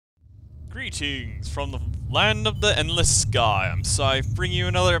Greetings from the land of the endless sky. I'm Sai, bringing you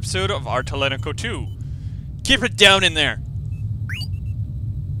another episode of our Tonelico 2. Keep it down in there!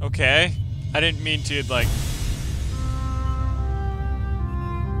 Okay. I didn't mean to, like...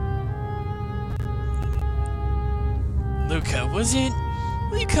 Luca, was it?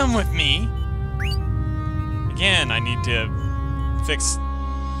 Will you come with me? Again, I need to fix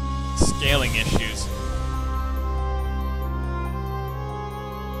scaling issues.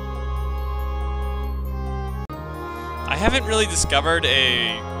 I haven't really discovered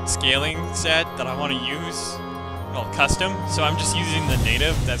a scaling set that I want to use, well, custom, so I'm just using the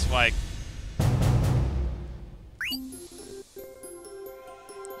native, that's why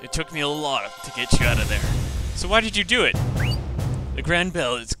it took me a lot to get you out of there. So why did you do it? The Grand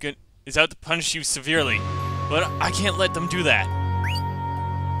Bell is out to punish you severely, but I can't let them do that.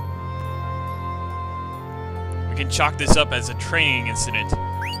 We can chalk this up as a training incident.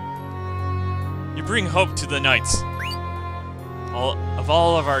 You bring hope to the knights. Of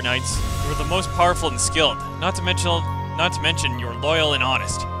all of our knights, you are the most powerful and skilled. Not to mention, you're loyal and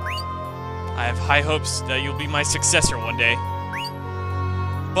honest. I have high hopes that you'll be my successor one day.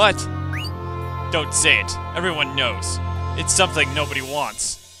 But don't say it. Everyone knows. It's something nobody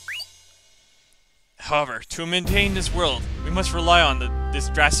wants. However, to maintain this world, we must rely on this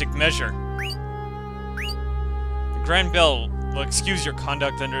drastic measure. The Grand Bell will excuse your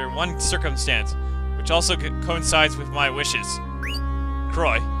conduct under one circumstance, which also coincides with my wishes.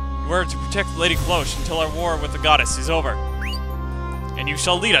 Croy, you are to protect Lady Cloche until our war with the goddess is over. And you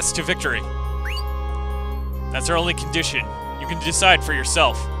shall lead us to victory. That's our only condition. You can decide for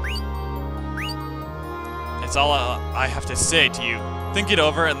yourself. That's all I have to say to you. Think it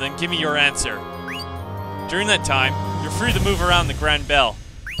over and then give me your answer. During that time, you're free to move around the Grand Bell.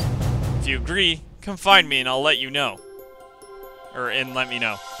 If you agree, come find me and I'll let you know. And let me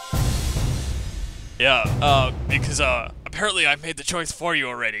know. Yeah, because, apparently I made the choice for you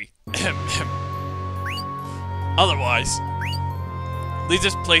already. Otherwise, leave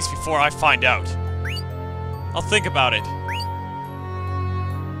this place before I find out. I'll think about it.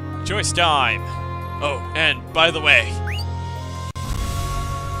 Choice time. Oh, and by the way,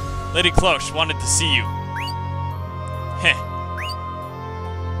 Lady Cloche wanted to see you. Heh.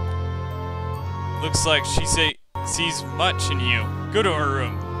 Looks like she sees much in you. Go to her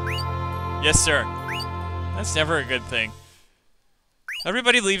room. Yes, sir. That's never a good thing.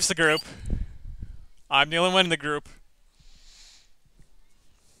 Everybody leaves the group. I'm the only one in the group.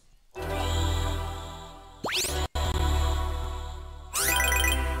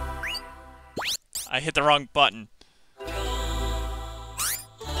 I hit the wrong button.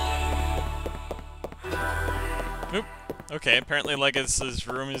 Oop. Okay, apparently Legus's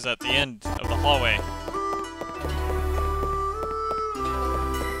room is at the end of the hallway.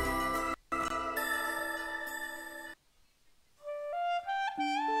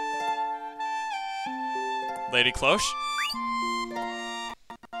 Lady Cloche?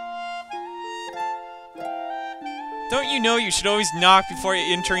 Don't you know you should always knock before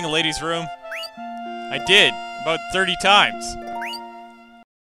entering a lady's room? I did, about 30 times.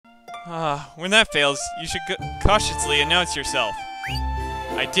 When that fails, you should cautiously announce yourself.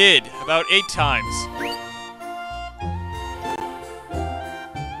 I did, about 8 times.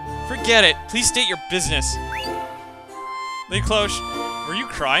 Forget it, please state your business. Lady Cloche, were you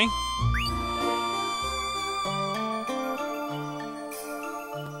crying?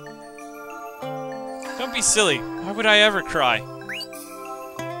 Don't be silly. Why would I ever cry?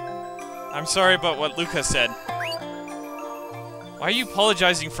 I'm sorry about what Luca said. Why are you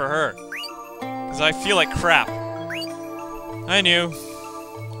apologizing for her? Because I feel like crap. I knew.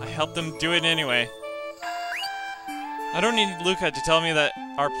 I helped them do it anyway. I don't need Luca to tell me that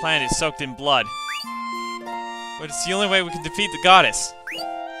our plan is soaked in blood. But it's the only way we can defeat the goddess.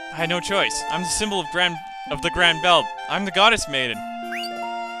 I had no choice. I'm the symbol of the Grand Bell. I'm the goddess maiden.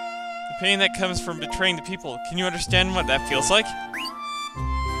 The pain that comes from betraying the people. Can you understand what that feels like?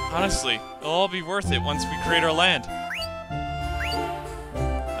 Honestly, it'll all be worth it once we create our land.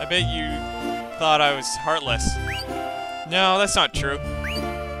 I bet you thought I was heartless. No, that's not true.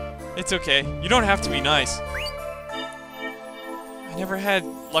 It's okay. You don't have to be nice. I never had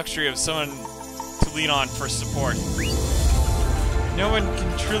luxury of someone to lean on for support. No one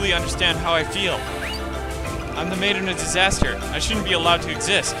can truly understand how I feel. I'm the maiden of disaster. I shouldn't be allowed to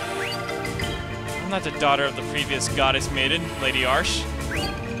exist. I'm not the daughter of the previous goddess maiden, Lady Arsh.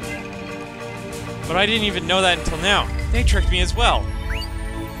 But I didn't even know that until now. They tricked me as well.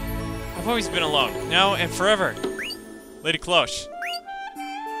 I've always been alone, now and forever. Lady Cloche.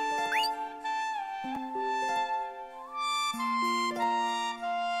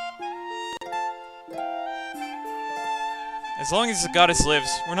 As long as the goddess lives,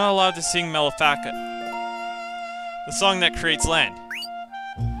 we're not allowed to sing Malefica, the song that creates land.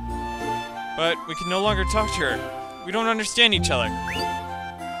 But we can no longer talk to her. We don't understand each other.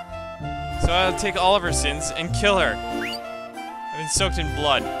 So I'll take all of her sins and kill her. I've been soaked in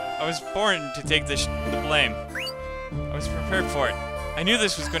blood. I was born to take the blame. I was prepared for it. I knew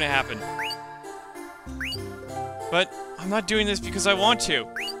this was going to happen. But I'm not doing this because I want to.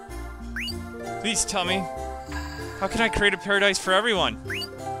 Please tell me, how can I create a paradise for everyone?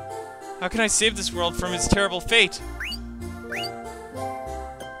 How can I save this world from its terrible fate?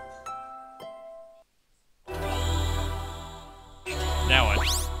 Now what?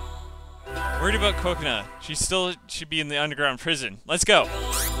 Worried about Coconut. She still should be in the underground prison. Let's go.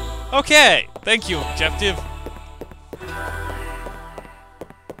 Okay, thank you, objective.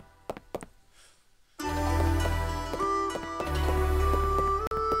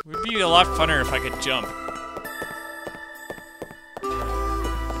 It would be a lot funner if I could jump.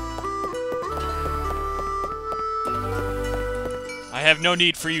 I have no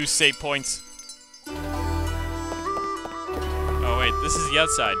need for you, save points. Oh wait, this is the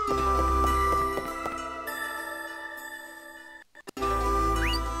outside.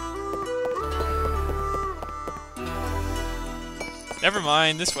 Never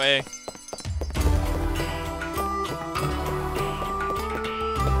mind, this way.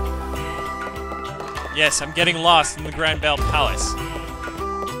 Yes, I'm getting lost in the Grand Bell Palace.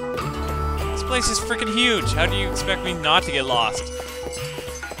 This place is freaking huge. How do you expect me not to get lost?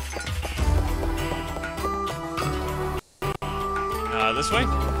 This way?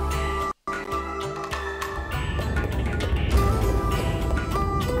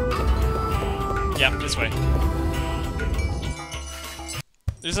 Yep, this way.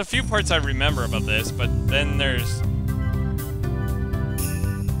 There's a few parts I remember about this, but then there's...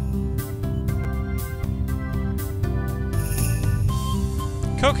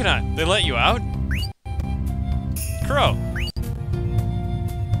 Coconut, they let you out? Crow.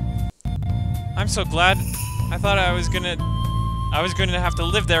 I'm so glad. I thought I was gonna have to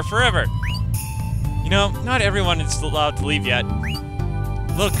live there forever. You know, not everyone is allowed to leave yet.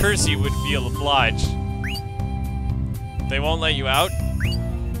 Little Kersey would be obliged. They won't let you out?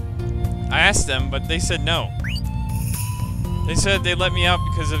 I asked them, but they said no. They said they let me out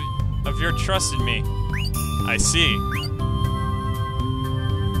because of your trust in me. I see.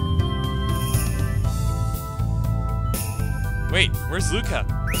 Wait, where's Luca?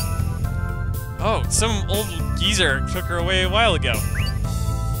 Oh, some old geezer took her away a while ago.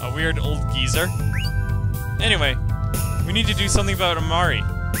 A weird old geezer. Anyway, we need to do something about Amari.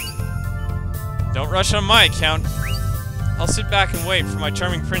 Don't rush on my account. I'll sit back and wait for my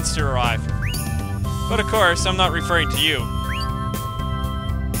charming prince to arrive. But of course, I'm not referring to you.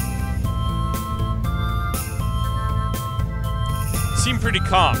 You seem pretty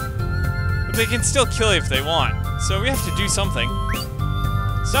calm. But they can still kill you if they want, so we have to do something.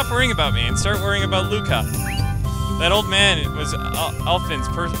 Stop worrying about me and start worrying about Luca. That old man was Alphin's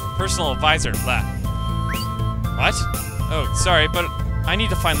personal advisor. Blah. What? Oh, sorry, but I need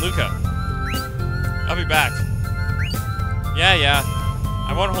to find Luca. I'll be back. Yeah.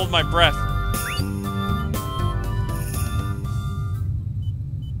 I won't hold my breath.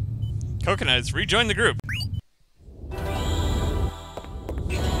 Coconut has rejoined the group.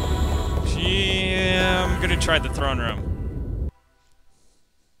 I'm gonna try the throne room.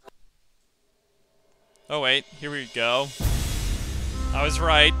 Oh wait, here we go. I was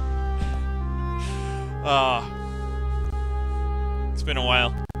right. It's been a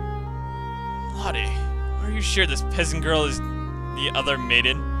while. Lottie, are you sure this peasant girl is the other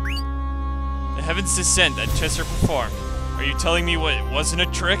maiden? The heavens descend that Chester performed. Are you telling me what, it wasn't a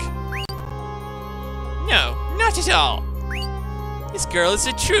trick? No, not at all. This girl is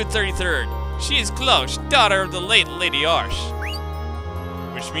a true 33rd. She is Cloche, daughter of the late Lady Arsh.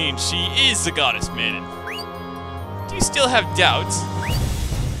 Which means she is the goddess maiden. Do you still have doubts?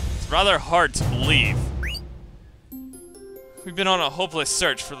 It's rather hard to believe. We've been on a hopeless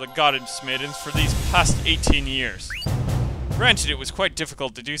search for the goddess maidens for these past 18 years. Granted, it was quite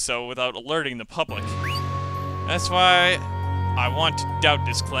difficult to do so without alerting the public. That's why I want to doubt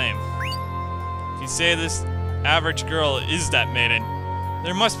this claim. If you say this average girl is that maiden,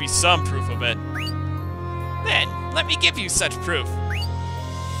 there must be some proof of it. Then, let me give you such proof.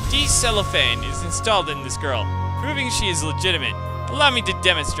 D-cellophane is installed in this girl, proving she is legitimate. Allow me to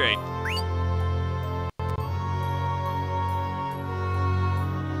demonstrate.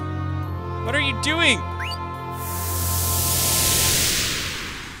 What are you doing?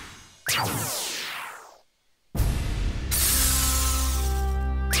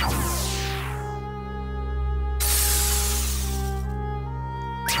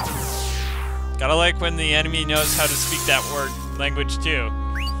 Gotta like when the enemy knows how to speak that word language too.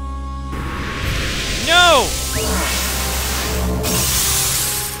 No!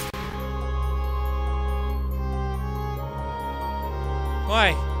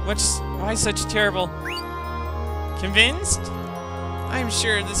 Why? Why such terrible... Convinced? I'm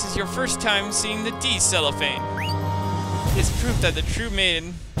sure this is your first time seeing the D-cellophane. It's proof that the true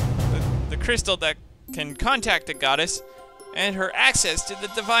maiden, the crystal that can contact the goddess, and her access to the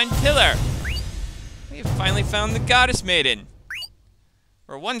divine pillar. We have finally found the goddess maiden.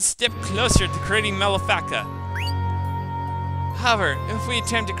 We're one step closer to creating Malefaca. However, if we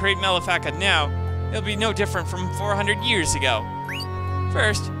attempt to create Malefaca now, it'll be no different from 400 years ago.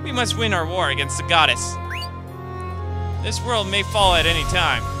 First, we must win our war against the goddess. This world may fall at any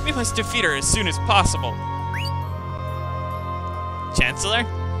time. We must defeat her as soon as possible. Chancellor?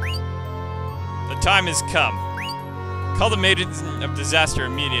 The time has come. Call the Maidens of Disaster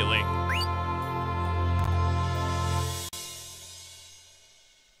immediately.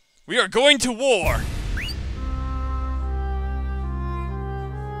 We are going to war!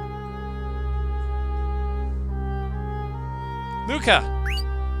 Luca!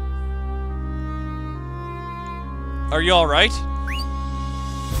 Are you alright?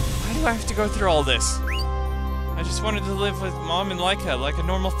 Why do I have to go through all this? I just wanted to live with Mom and Laika like a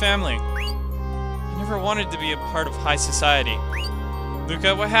normal family. I never wanted to be a part of high society.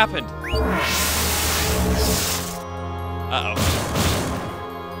 Luca, what happened? Uh-oh.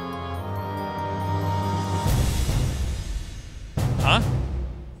 Huh?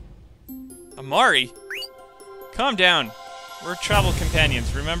 Amari? Calm down. We're travel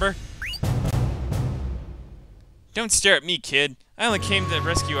companions, remember? Don't stare at me, kid. I only came to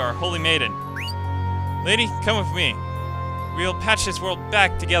rescue our holy maiden. Lady, come with me. We'll patch this world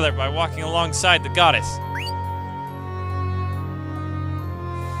back together by walking alongside the goddess.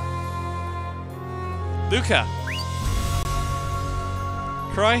 Luca!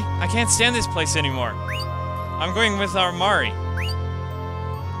 Croy, I can't stand this place anymore. I'm going with our Mari.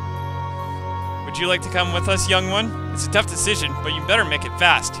 Would you like to come with us, young one? It's a tough decision, but you better make it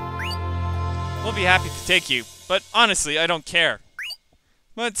fast. We'll be happy to take you, but honestly, I don't care.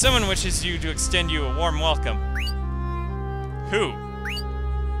 But someone wishes you to extend you a warm welcome. Who?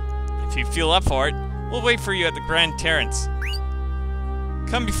 If you feel up for it, we'll wait for you at the Grand Terrace.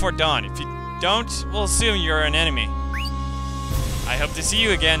 Come before dawn. If you don't, we'll assume you're an enemy. I hope to see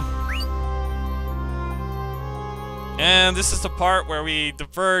you again. And this is the part where we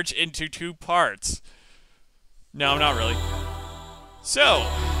diverge into two parts. No, not really. So,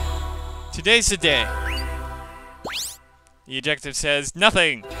 today's the day. The objective says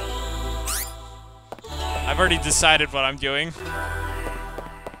nothing. I've already decided what I'm doing.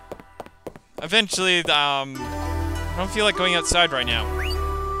 Eventually, I don't feel like going outside right now.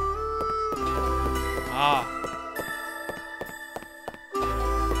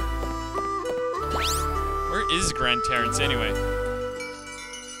 Where is Grand Terrace anyway?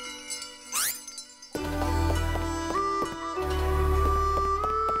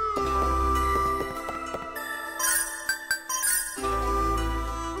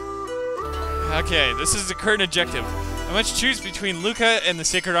 Okay, this is the current objective. I must choose between Luca and the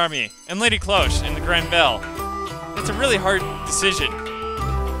Sacred Army, and Lady Cloche and the Grand Bell. It's a really hard decision.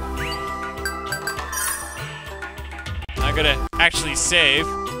 I'm gonna actually save,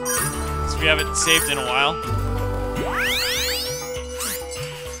 because we haven't saved in a while.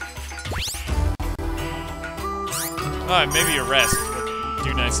 Oh, maybe a rest would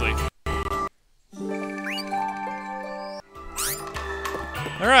do nicely.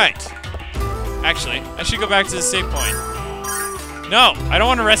 Alright. Actually, I should go back to the save point. No, I don't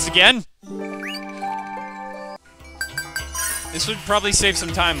want to rest again. This would probably save some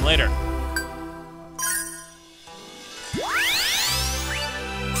time later.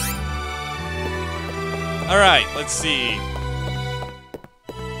 Alright, let's see.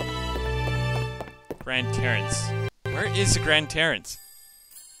 Grand Terrace. Where is the Grand Terrace?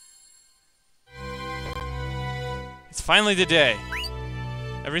 It's finally the day.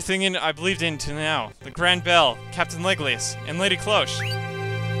 Everything I believed in to now. The Grand Bell, Captain Leglius, and Lady Cloche.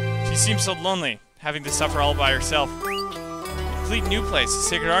 She seems so lonely, having to suffer all by herself. A complete new place, the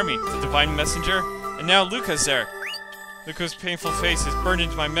Sacred Army, the Divine Messenger, and now Luca's there. Luca's painful face is burned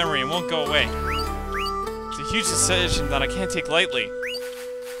into my memory and won't go away. It's a huge decision that I can't take lightly.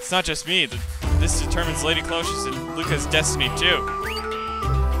 It's not just me. This determines Lady Cloche's and Luca's destiny, too.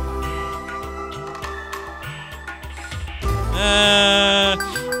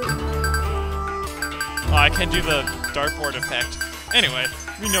 Oh, I can't do the dartboard effect. Anyway,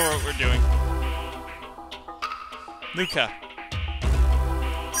 we know what we're doing. Luca.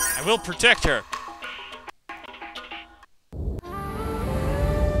 I will protect her.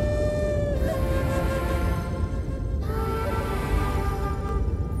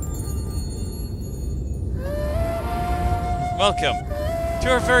 Welcome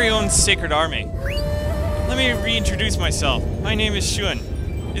to our very own Sacred Army. Let me reintroduce myself. My name is Shun.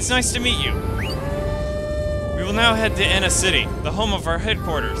 It's nice to meet you. We will now head to Enna City, the home of our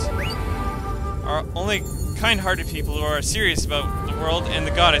headquarters. Our only kind-hearted people who are serious about the world and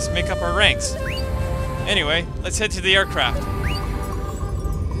the goddess make up our ranks. Anyway, let's head to the aircraft.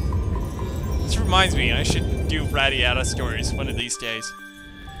 This reminds me, I should do Radiata stories one of these days.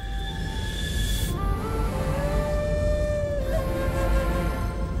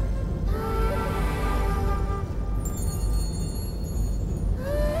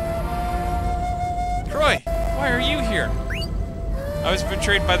 Croy, why are you here? I was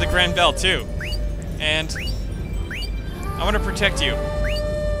betrayed by the Grand Bell too, and I want to protect you.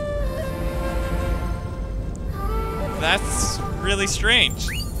 That's really strange.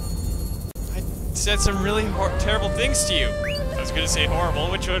 I said some really terrible things to you. I was going to say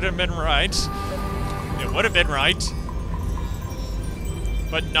horrible, which would have been right. It would have been right.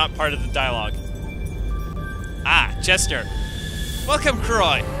 But not part of the dialogue. Ah, Chester. Welcome,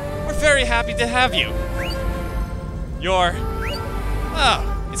 Croy. We're very happy to have you.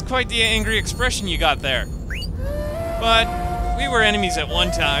 It's quite the angry expression you got there. But we were enemies at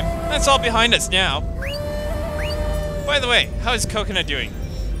one time. That's all behind us now. By the way, how is Coconut doing?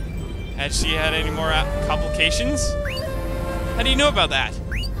 Has she had any more complications? How do you know about that?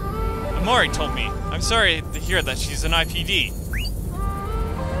 Amori told me. I'm sorry to hear that she's an IPD.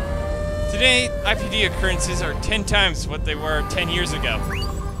 Today, IPD occurrences are 10 times what they were 10 years ago.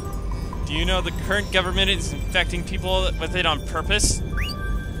 Do you know the current government is infecting people with it on purpose?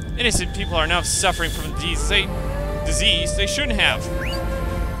 Innocent people are now suffering from a disease they shouldn't have.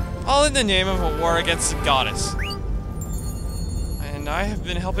 All in the name of a war against the goddess. And I have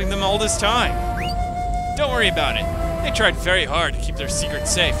been helping them all this time. Don't worry about it. They tried very hard to keep their secret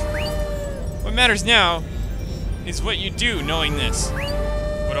safe. What matters now is what you do knowing this.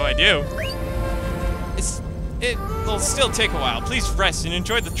 What do I do? It'll still take a while. Please rest and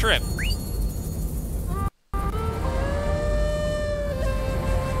enjoy the trip.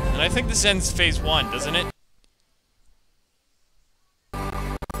 And I think this ends phase 1, doesn't it?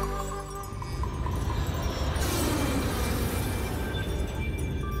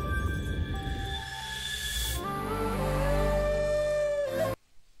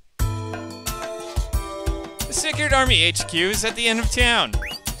 The Sacred Army HQ is at the end of town.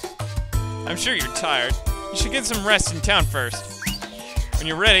 I'm sure you're tired. You should get some rest in town first. When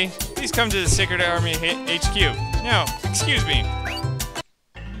you're ready, please come to the Sacred Army HQ. Now, excuse me.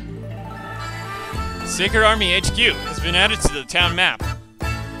 Sacred Army HQ has been added to the town map.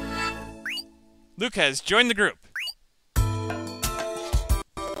 Luca has joined the group. And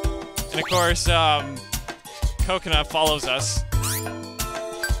of course, Coconut follows us.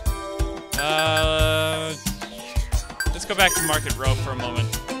 Let's go back to Market Row for a moment.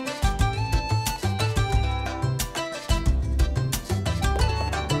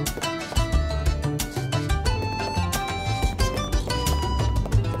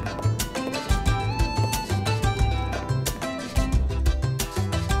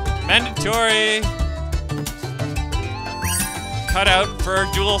 Mandatory cutout for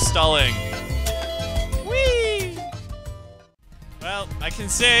dual stalling. Whee! Well, I can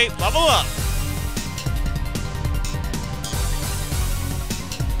say level up.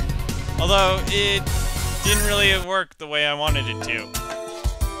 Although it didn't really work the way I wanted it to.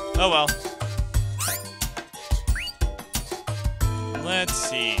 Oh well. Let's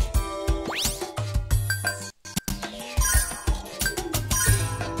see.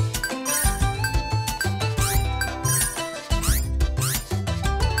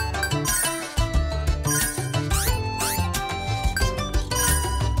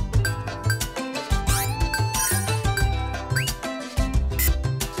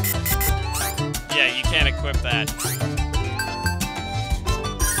 Yeah, you can't equip that.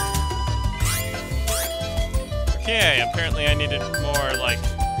 Okay, apparently I needed more, like...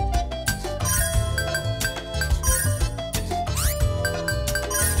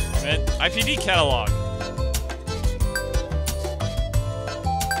 IPD catalog.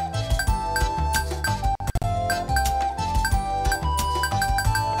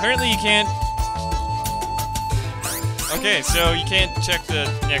 Apparently you can't... Okay, so you can't check the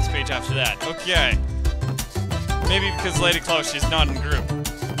next page after that. Okay. Maybe because Lady Cloche is not in the group.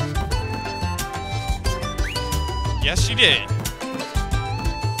 Yes, she did.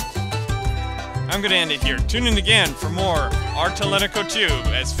 I'm gonna end it here. Tune in again for more Tonelico 2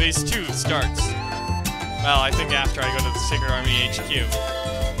 as Phase 2 starts. Well, I think after I go to the Sacred Army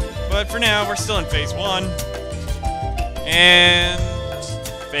HQ. But for now, we're still in Phase 1. And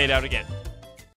fade out again.